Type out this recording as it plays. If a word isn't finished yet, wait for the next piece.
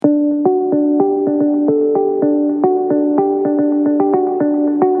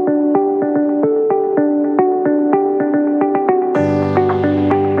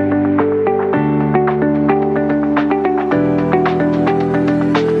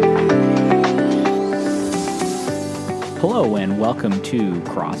Hello and welcome to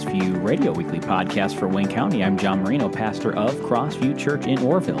Crossview Radio, weekly podcast for Wayne County. I'm John Marino, pastor of Crossview Church in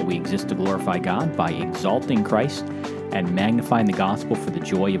Orrville. We exist to glorify God by exalting Christ and magnifying the gospel for the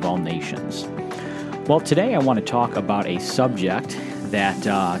joy of all nations. Well, today I want to talk about a subject that,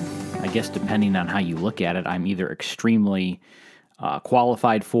 I guess depending on how you look at it, I'm either extremely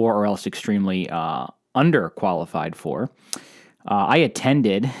qualified for or else extremely underqualified for. I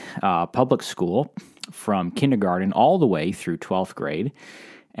attended public school from kindergarten all the way through 12th grade,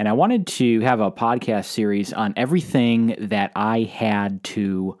 and I wanted to have a podcast series on everything that I had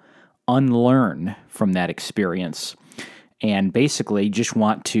to unlearn from that experience, and basically just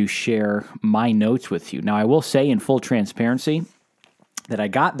want to share my notes with you. Now, I will say in full transparency that I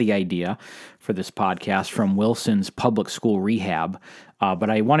got the idea for this podcast from Wilson's Public School Rehab, but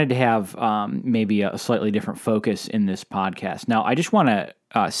I wanted to have maybe a slightly different focus in this podcast. Now, I just want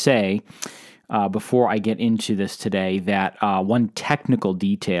to say, before I get into this today, that one technical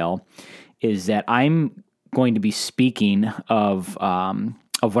detail is that I'm going to be speaking of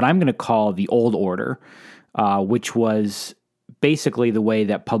what I'm going to call the old order, which was basically the way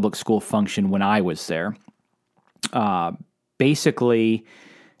that public school functioned when I was there. Basically,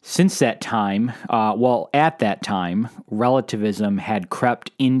 since that time, at that time, relativism had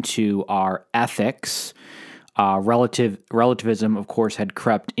crept into our ethics. Relativism, of course, had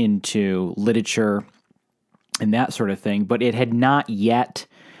crept into literature and that sort of thing, but it had not yet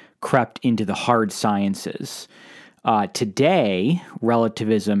crept into the hard sciences. Today,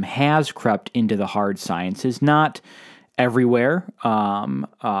 relativism has crept into the hard sciences, not everywhere,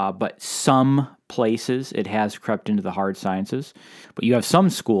 but some places it has crept into the hard sciences. But you have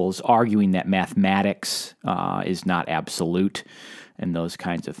some schools arguing that mathematics is not absolute and those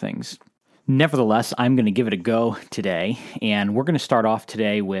kinds of things. Nevertheless, I'm going to give it a go today, and we're going to start off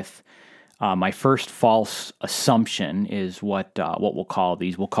today with my first false assumption is what we'll call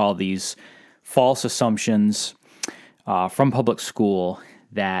these. We'll call these false assumptions from public school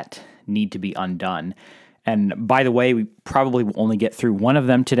that need to be undone. And by the way, we probably will only get through one of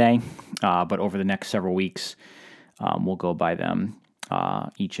them today, but over the next several weeks, we'll go by them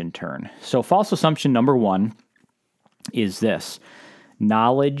each in turn. So false assumption number one is this: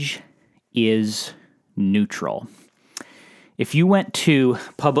 knowledge is neutral. If you went to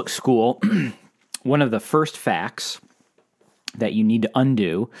public school, one of the first facts that you need to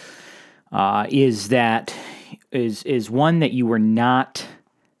undo is one that you were not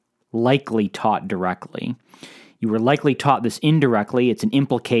likely taught directly. You were likely taught this indirectly. It's an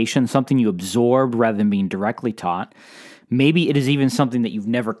implication, something you absorbed rather than being directly taught. Maybe it is even something that you've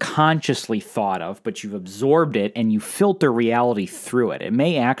never consciously thought of, but you've absorbed it and you filter reality through it. It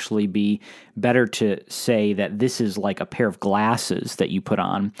may actually be better to say that this is like a pair of glasses that you put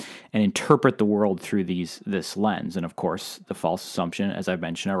on and interpret the world through this lens. And of course, the false assumption, as I've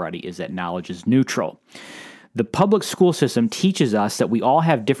mentioned already, is that knowledge is neutral. The public school system teaches us that we all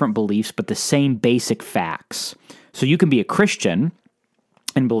have different beliefs, but the same basic facts. So you can be a Christian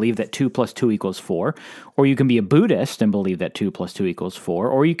and believe that 2 plus 2 equals 4, or you can be a Buddhist and believe that 2 plus 2 equals 4,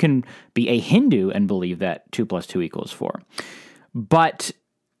 or you can be a Hindu and believe that 2 plus 2 equals 4. But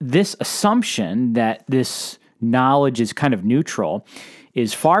this assumption that this knowledge is kind of neutral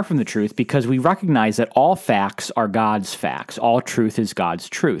is far from the truth, because we recognize that all facts are God's facts. All truth is God's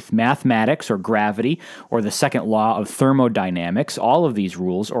truth. Mathematics or gravity or the second law of thermodynamics, all of these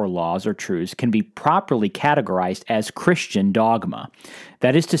rules or laws or truths can be properly categorized as Christian dogma.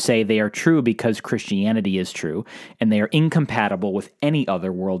 That is to say, they are true because Christianity is true, and they are incompatible with any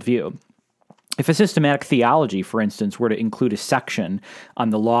other worldview. If a systematic theology, for instance, were to include a section on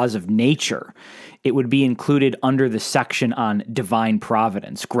the laws of nature, it would be included under the section on divine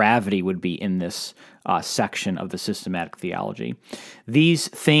providence. Gravity would be in this section of the systematic theology. These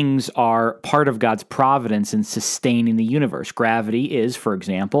things are part of God's providence in sustaining the universe. Gravity is, for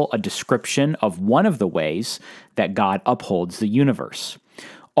example, a description of one of the ways that God upholds the universe.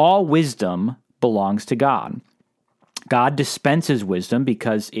 All wisdom belongs to God. God dispenses wisdom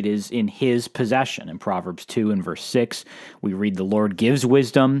because it is in His possession. In Proverbs 2 and verse 6, we read, "The Lord gives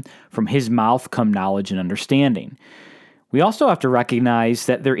wisdom, from His mouth come knowledge and understanding." We also have to recognize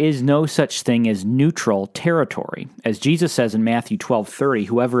that there is no such thing as neutral territory. As Jesus says in Matthew 12:30,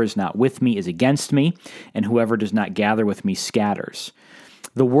 "Whoever is not with me is against me, and whoever does not gather with me scatters."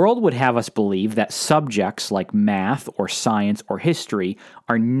 The world would have us believe that subjects like math or science or history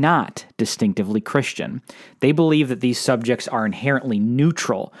are not distinctively Christian. They believe that these subjects are inherently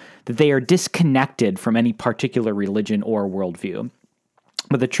neutral, that they are disconnected from any particular religion or worldview.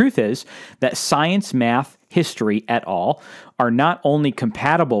 But the truth is that science, math, history et al. Are not only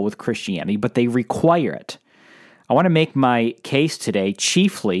compatible with Christianity, but they require it. I want to make my case today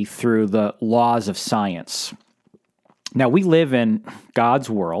chiefly through the laws of science. Now, we live in God's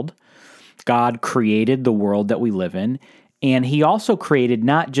world. God created the world that we live in, and he also created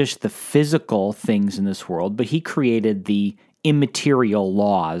not just the physical things in this world, but he created the immaterial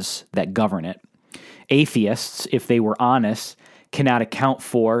laws that govern it. Atheists, if they were honest, cannot account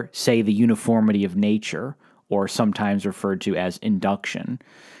for, say, the uniformity of nature, or sometimes referred to as induction.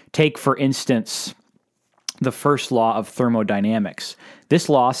 Take, for instance, the first law of thermodynamics. This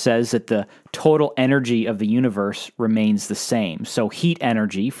law says that the total energy of the universe remains the same. So heat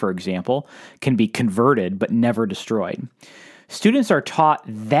energy, for example, can be converted but never destroyed. Students are taught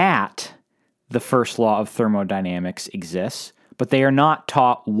that the first law of thermodynamics exists, but they are not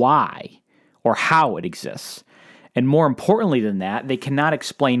taught why or how it exists. And more importantly than that, they cannot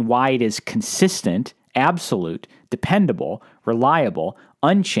explain why it is consistent, absolute, dependable, reliable,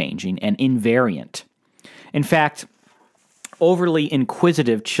 unchanging, and invariant. In fact, overly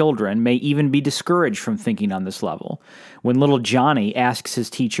inquisitive children may even be discouraged from thinking on this level. When little Johnny asks his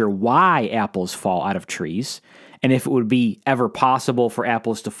teacher why apples fall out of trees, and if it would be ever possible for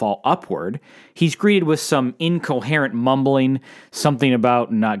apples to fall upward, he's greeted with some incoherent mumbling, something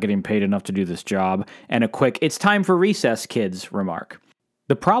about not getting paid enough to do this job, and a quick, "It's time for recess, kids," remark.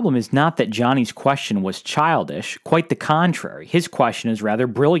 The problem is not that Johnny's question was childish, quite the contrary. His question is rather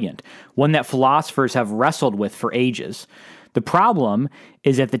brilliant, one that philosophers have wrestled with for ages. The problem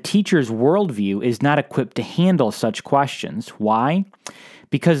is that the teacher's worldview is not equipped to handle such questions. Why?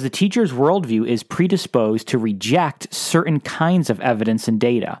 Because the teacher's worldview is predisposed to reject certain kinds of evidence and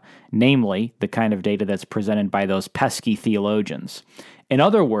data, namely the kind of data that's presented by those pesky theologians. In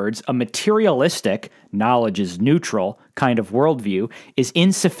other words, a materialistic, knowledge is neutral kind of worldview is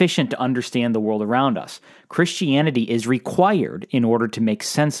insufficient to understand the world around us. Christianity is required in order to make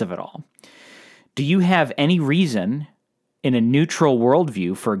sense of it all. Do you have any reason in a neutral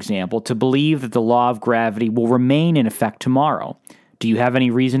worldview, for example, to believe that the law of gravity will remain in effect tomorrow? Do you have any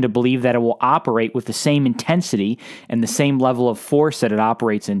reason to believe that it will operate with the same intensity and the same level of force that it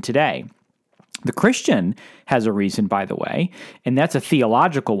operates in today? The Christian has a reason, by the way, and that's a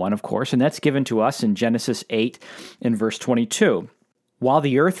theological one, of course, and that's given to us in Genesis 8 and verse 22. While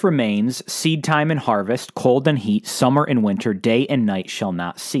the earth remains, seed time and harvest, cold and heat, summer and winter, day and night shall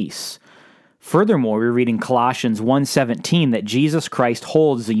not cease. Furthermore, we read in Colossians 1:17 that Jesus Christ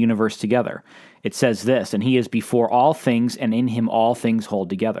holds the universe together. It says this, "And he is before all things, and in him all things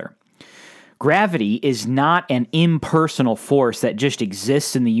hold together." Gravity is not an impersonal force that just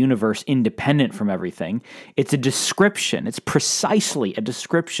exists in the universe independent from everything. It's a description. It's precisely a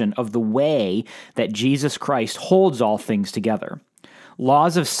description of the way that Jesus Christ holds all things together.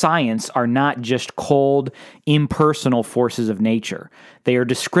 Laws of science are not just cold, impersonal forces of nature. They are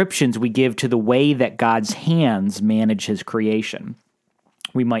descriptions we give to the way that God's hands manage his creation.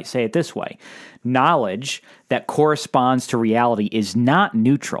 We might say it this way: knowledge that corresponds to reality is not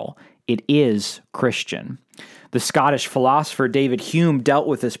neutral. It is Christian. The Scottish philosopher David Hume dealt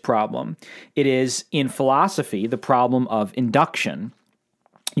with this problem. It is, in philosophy, the problem of induction.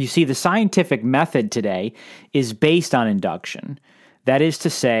 You see, the scientific method today is based on induction. That is to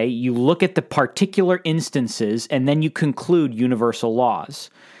say, you look at the particular instances and then you conclude universal laws.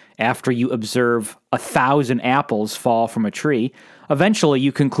 After you observe 1,000 apples fall from a tree, eventually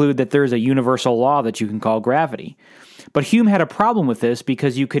you conclude that there's a universal law that you can call gravity. But Hume had a problem with this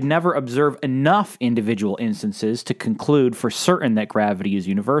because you could never observe enough individual instances to conclude for certain that gravity is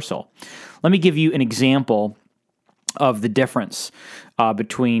universal. Let me give you an example of the difference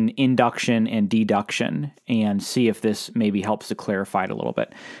between induction and deduction and see if this maybe helps to clarify it a little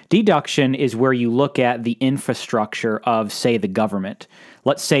bit. Deduction is where you look at the infrastructure of, say, the government.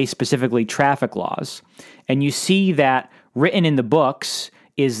 Let's say specifically traffic laws. And you see that written in the books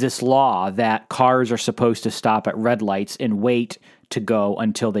is this law that cars are supposed to stop at red lights and wait to go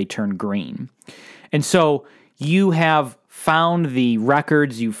until they turn green. And so you have found the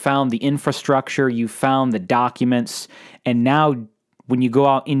records, you found the infrastructure, you found the documents, and now when you go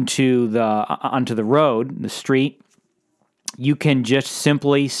out onto the road, the street, you can just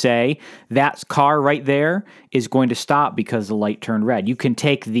simply say that car right there is going to stop because the light turned red. You can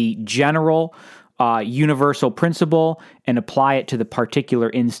take the general universal principle and apply it to the particular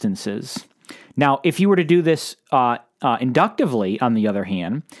instances. Now, if you were to do this inductively, on the other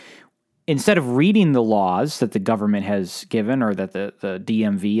hand, instead of reading the laws that the government has given or that the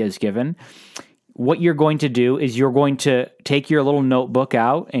DMV has given, what you're going to do is you're going to take your little notebook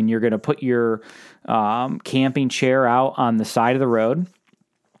out and you're going to put your camping chair out on the side of the road.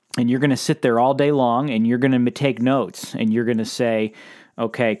 And you're going to sit there all day long, and you're going to take notes, and you're going to say,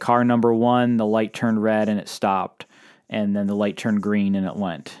 okay, car number 1, the light turned red and it stopped. And then the light turned green and it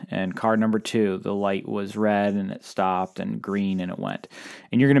went. And car number 2, the light was red and it stopped, and green and it went.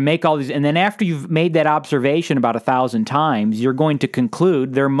 And you're going to make all these. And then after you've made that observation about 1,000 times, you're going to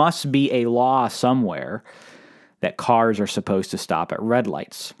conclude there must be a law somewhere that cars are supposed to stop at red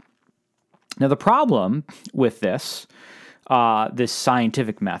lights. Now, the problem with this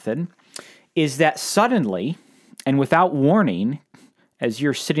scientific method is that suddenly and without warning, as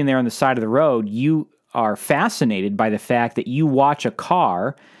you're sitting there on the side of the road, you are fascinated by the fact that you watch a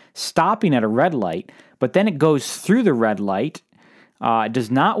car stopping at a red light, but then it goes through the red light. It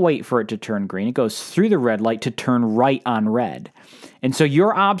does not wait for it to turn green. It goes through the red light to turn right on red. And so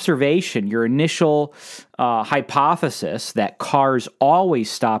your observation, your initial hypothesis that cars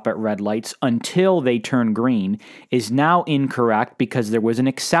always stop at red lights until they turn green is now incorrect because there was an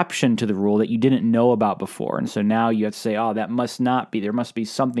exception to the rule that you didn't know about before. And so now you have to say, oh, that must not be. There must be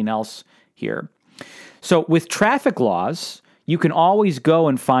something else here. So with traffic laws, you can always go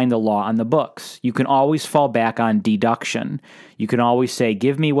and find the law on the books. You can always fall back on deduction. You can always say,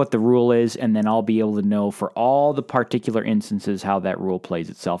 give me what the rule is, and then I'll be able to know for all the particular instances how that rule plays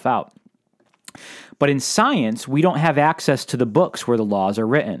itself out. But in science, we don't have access to the books where the laws are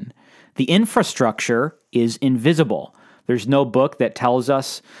written. The infrastructure is invisible. There's no book that tells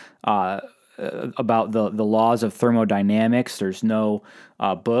us about the laws of thermodynamics. There's no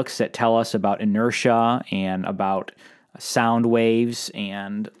books that tell us about inertia and about sound waves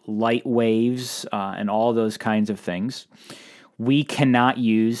and light waves and all those kinds of things. We cannot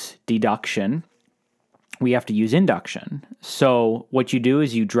use deduction. We have to use induction. So what you do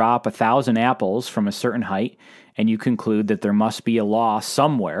is you drop 1,000 apples from a certain height, and you conclude that there must be a law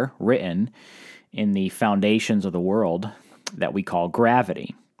somewhere written in the foundations of the world that we call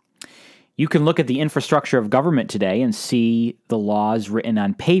gravity. You can look at the infrastructure of government today and see the laws written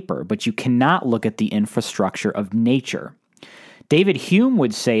on paper, but you cannot look at the infrastructure of nature. David Hume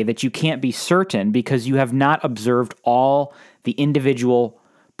would say that you can't be certain because you have not observed all the individual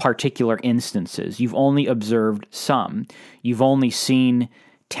particular instances. You've only observed some. You've only seen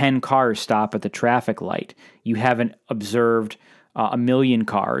 10 cars stop at the traffic light. You haven't observed 1,000,000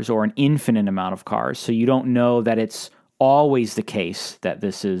 cars or an infinite amount of cars, so you don't know that it's always the case that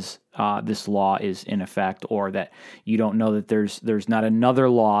this law is in effect, or that you don't know that there's not another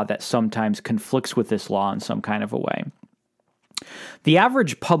law that sometimes conflicts with this law in some kind of a way. The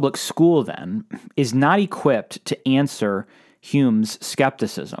average public school, then, is not equipped to answer Hume's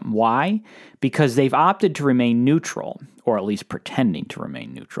skepticism. Why? Because they've opted to remain neutral, or at least pretending to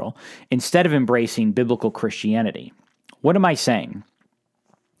remain neutral, instead of embracing biblical Christianity. What am I saying?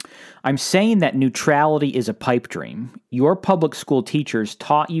 I'm saying that neutrality is a pipe dream. Your public school teachers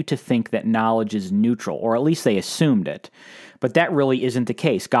taught you to think that knowledge is neutral, or at least they assumed it. But that really isn't the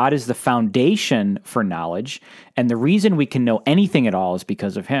case. God is the foundation for knowledge, and the reason we can know anything at all is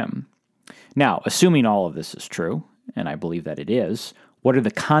because of Him. Now, assuming all of this is true, and I believe that it is, what are the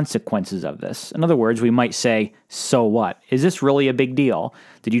consequences of this? In other words, we might say, so what? Is this really a big deal?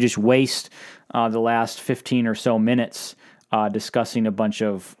 Did you just waste the last 15 or so minutes discussing a bunch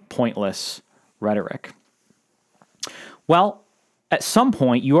of pointless rhetoric? Well, at some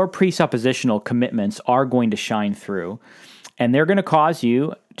point, your presuppositional commitments are going to shine through, and they're going to cause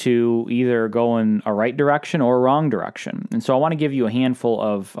you to either go in a right direction or a wrong direction. And so I want to give you a handful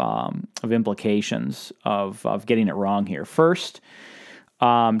of implications of getting it wrong here. First,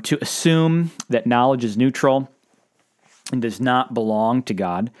 to assume that knowledge is neutral and does not belong to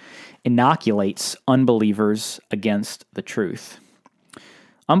God inoculates unbelievers against the truth.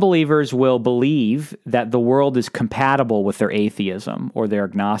 Unbelievers will believe that the world is compatible with their atheism or their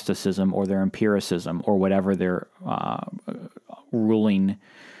agnosticism or their empiricism or whatever their ruling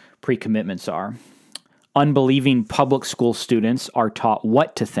pre-commitments are. Unbelieving public school students are taught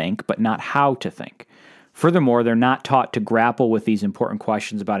what to think, but not how to think. Furthermore, they're not taught to grapple with these important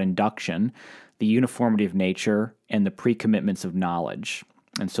questions about induction, the uniformity of nature, and the pre-commitments of knowledge.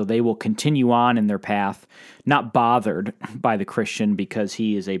 And so they will continue on in their path, not bothered by the Christian because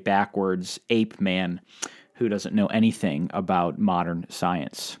he is a backwards ape man who doesn't know anything about modern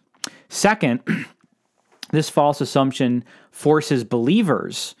science. Second, this false assumption forces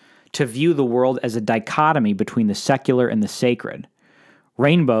believers to view the world as a dichotomy between the secular and the sacred.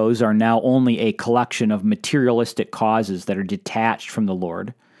 Rainbows are now only a collection of materialistic causes that are detached from the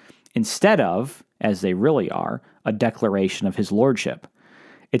Lord, instead of, as they really are, a declaration of His lordship.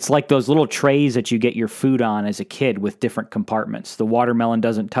 It's like those little trays that you get your food on as a kid with different compartments. The watermelon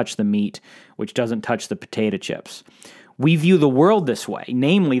doesn't touch the meat, which doesn't touch the potato chips. We view the world this way,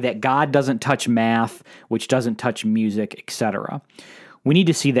 namely that God doesn't touch math, which doesn't touch music, etc. We need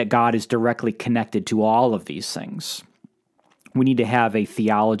to see that God is directly connected to all of these things. We need to have a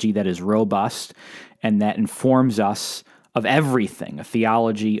theology that is robust and that informs us of everything, a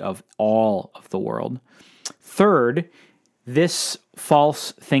theology of all of the world. Third, this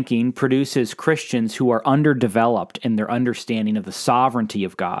false thinking produces Christians who are underdeveloped in their understanding of the sovereignty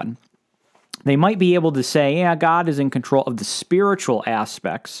of God. They might be able to say, yeah, God is in control of the spiritual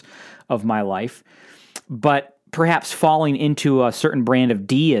aspects of my life, but perhaps falling into a certain brand of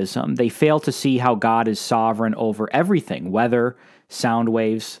deism, they fail to see how God is sovereign over everything, weather, sound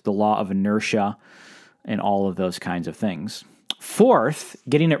waves, the law of inertia, and all of those kinds of things. Fourth,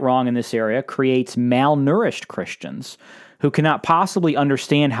 getting it wrong in this area creates malnourished Christians who cannot possibly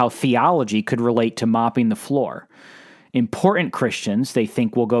understand how theology could relate to mopping the floor. Important Christians, they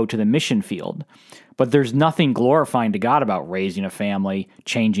think, will go to the mission field, but there's nothing glorifying to God about raising a family,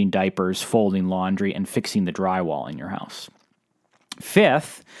 changing diapers, folding laundry, and fixing the drywall in your house.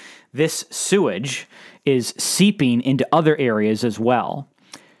 Fifth, this sewage is seeping into other areas as well,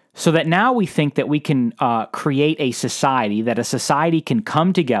 so that now we think that we can create a society, that a society can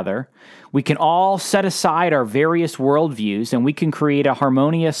come together, we can all set aside our various worldviews, and we can create a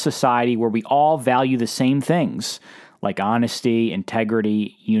harmonious society where we all value the same things, like honesty,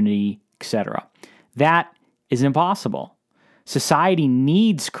 integrity, unity, etc. That is impossible. Society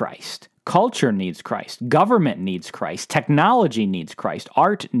needs Christ. Culture needs Christ. Government needs Christ. Technology needs Christ.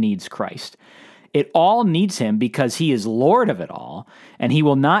 Art needs Christ. It all needs him because he is Lord of it all, and he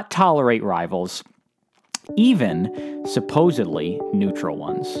will not tolerate rivals, even supposedly neutral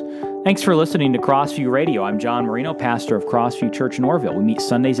ones. Thanks for listening to Crossview Radio. I'm John Marino, pastor of Crossview Church in Orville. We meet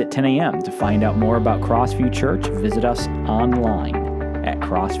Sundays at 10 a.m. To find out more about Crossview Church, visit us online at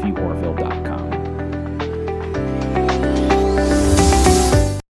crossvieworville.com.